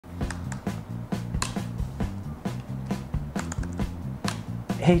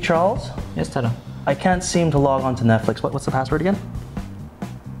Hey Charles? Yes, Tada. I can't seem to log on to Netflix. What's the password again?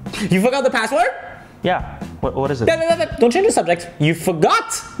 You forgot the password? Yeah. What is it? No. Don't change the subject. You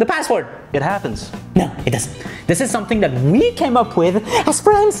forgot the password. It happens. No, it doesn't. This is something that we came up with as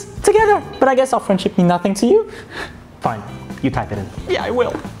friends together. But I guess our friendship means nothing to you. Fine. You type it in. Yeah, I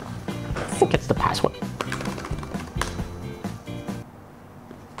will. Forgets the password.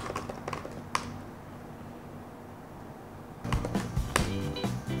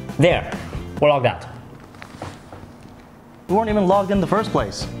 There. We're logged out. We weren't even logged in the first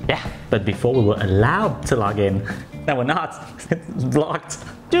place. Yeah, but before we were allowed to log in. Now we're not. It's blocked.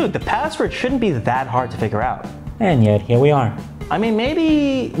 Dude, the password shouldn't be that hard to figure out. And yet, here we are. I mean,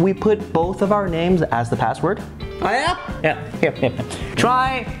 maybe we put both of our names as the password? Oh yeah? Yeah, here.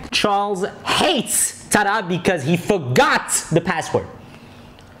 Try Charles hates Tada because he forgot the password.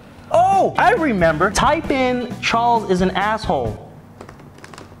 Oh, I remember. Type in Charles is an asshole.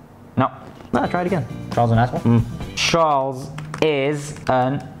 No, try it again. Charles an asshole? Charles is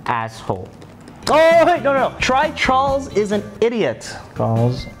an asshole. Oh, wait, no. Try Charles is an idiot.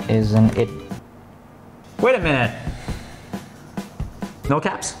 Charles is an it. Wait a minute. No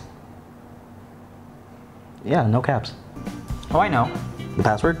caps? Yeah, no caps. Oh, I know. The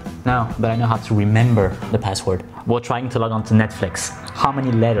password? No, but I know how to remember the password. We're trying to log on to Netflix. How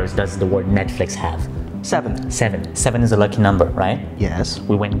many letters does the word Netflix have? 7. 7. 7 is a lucky number, right? Yes.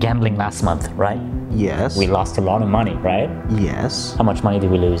 We went gambling last month, right? Yes. We lost a lot of money, right? Yes. How much money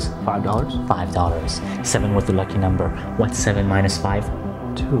did we lose? $5. $5. 7 was the lucky number. What's 7 minus 5?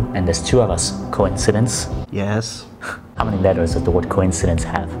 2. And there's 2 of us. Coincidence? Yes. How many letters does the word coincidence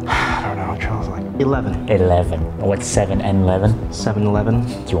have? I don't know, Charles, like 11. 11. What's 7 and 11? 7-Eleven.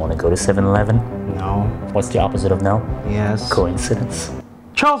 Do you want to go to 7-Eleven? No. What's the opposite of no? Yes. Coincidence.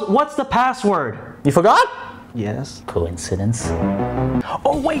 Charles, what's the password? You forgot? Yes. Coincidence.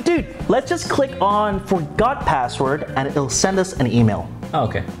 Oh, wait, dude. Let's just click on forgot password and it'll send us an email. Oh,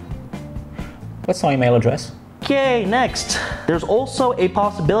 okay. What's our email address? Okay, next. There's also a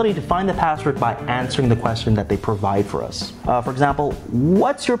possibility to find the password by answering the question that they provide for us. For example,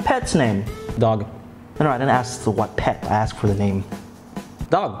 what's your pet's name? Dog. No, I didn't ask the what pet. I asked for the name.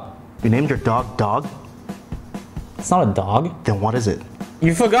 Dog. You named your dog Dog? It's not a dog. Then what is it?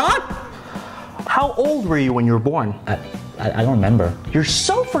 You forgot? How old were you when you were born? I don't remember. You're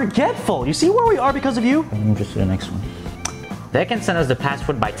so forgetful. You see where we are because of you? Let me just do the next one. They can send us the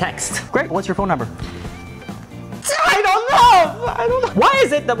password by text. Great. What's your phone number? I don't know. Why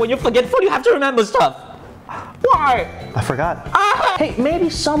is it that when you're forgetful, you have to remember stuff? Why? I forgot. Hey, maybe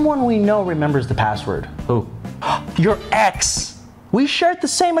someone we know remembers the password. Who? Your ex. We shared the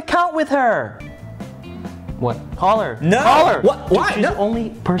same account with her. What? Call her. No. Call her. What? Why? She's No. the only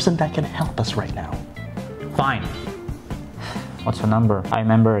person that can help us right now. Fine. What's her number? I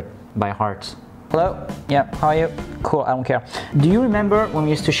remember it by heart. Hello? Yeah, how are you? Cool, I don't care. Do you remember when we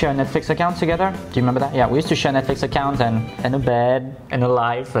used to share a Netflix account together? Do you remember that? Yeah, we used to share a Netflix account and a bed and a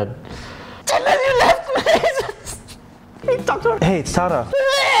life and then you left me! Talk to her. Hey, it's Tada.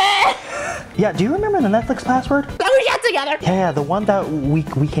 Yeah, do you remember the Netflix password? That we shared together! Yeah, the one that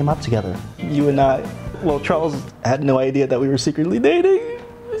we came up together. You and I. Well, Charles had no idea that we were secretly dating.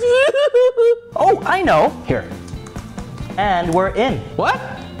 Oh, I know. Here. And we're in. What?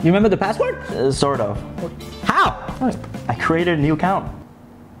 You remember the password? Sort of. How? Right. I created a new account.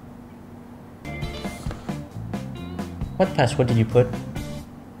 What password did you put?